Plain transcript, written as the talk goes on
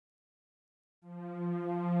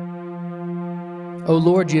O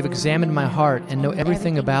Lord, you have examined my heart and know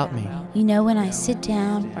everything about me. You know when I sit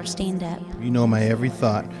down or stand up. You know my every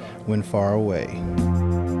thought when far away.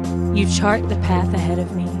 You chart the path ahead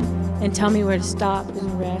of me and tell me where to stop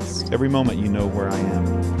and rest. Every moment you know where I am.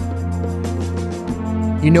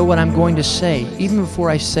 You know what I'm going to say, even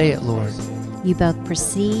before I say it, Lord. You both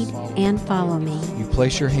precede and follow me. You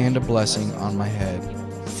place your hand of blessing on my head.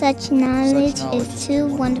 Such knowledge is too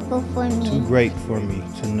wonderful for me. Too great for me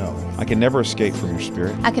to know. I can never escape from your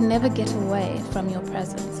spirit. I can never get away from your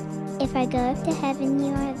presence. If I go up to heaven,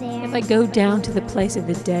 you are there. If I go down to the place of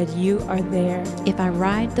the dead, you are there. If I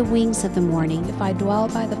ride the wings of the morning, If I dwell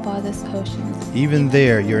by the farthest oceans, Even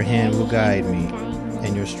there your hand will guide me,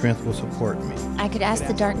 and your strength will support me. I could ask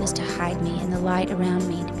the darkness to hide me and the light around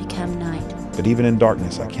me to become night. But even in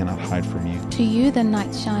darkness, I cannot hide from you. to you the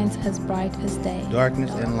night shines as bright as day.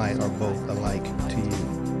 Darkness and light are both alike to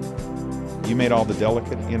you. You made all the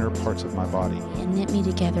delicate inner parts of my body. And knit me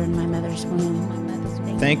together in my mother's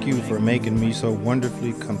womb. Thank you for making me so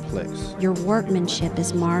wonderfully complex. Your workmanship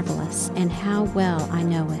is marvelous, and how well I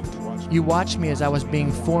know it. You watched me as I was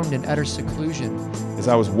being formed in utter seclusion. As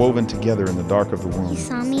I was woven together in the dark of the womb. You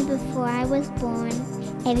saw me before I was born.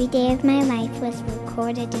 Every day of my life was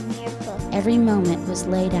recorded in your book. Every moment was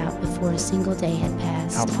laid out before a single day had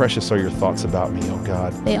passed. How precious are your thoughts about me, O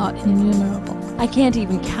God. They are innumerable. I can't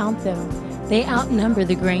even count them. They outnumber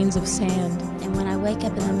the grains of sand. And when I wake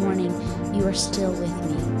up in the morning, you are still with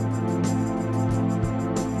me.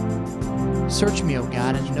 Search me, O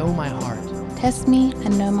God, and know my heart. Test me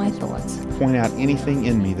and know my thoughts. Point out anything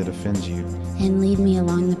in me that offends you. And lead me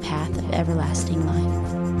along the path of everlasting life.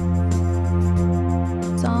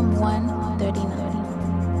 Psalm 139.